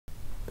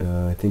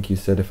I think you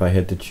said if I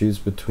had to choose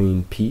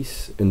between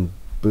peace and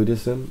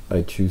Buddhism,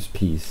 I choose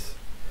peace,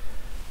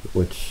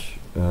 which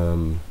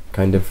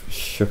kind of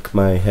shook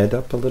my head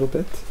up a little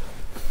bit,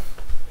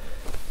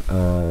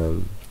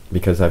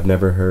 because I've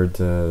never heard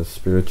a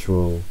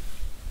spiritual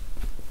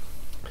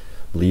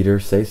leader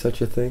say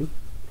such a thing,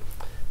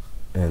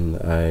 and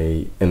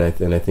I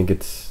think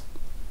it's,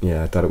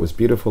 I thought it was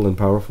beautiful and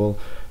powerful,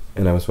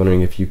 and I was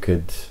wondering if you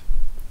could,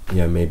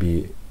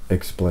 maybe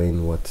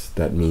explain what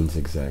that means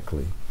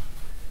exactly.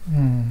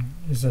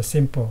 It's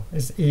simple.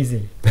 It's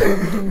easy.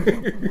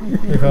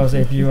 Because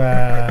if you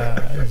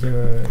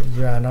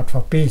are not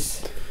for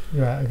peace,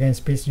 you are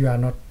against peace, you are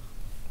not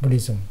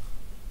Buddhism.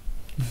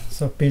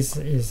 So peace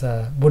is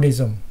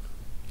Buddhism.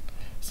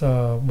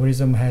 So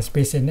Buddhism has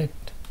peace in it.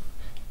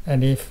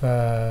 And if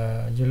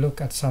you look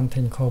at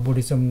something called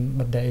Buddhism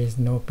but there is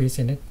no peace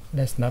in it,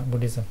 that's not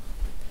Buddhism.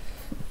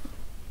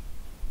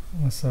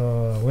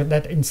 So with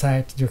that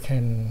insight, you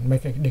can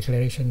make a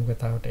declaration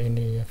without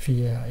any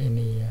fear,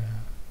 any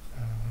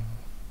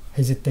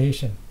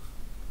hesitation.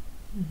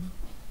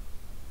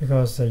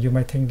 Because you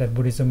might think that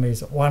Buddhism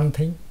is one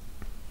thing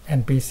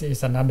and peace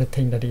is another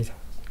thing.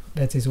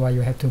 That is why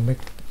you have to make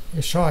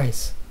a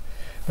choice.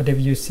 But if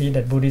you see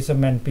that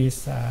Buddhism and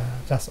peace are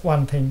just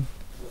one thing,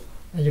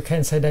 you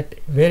can say that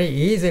very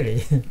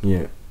easily.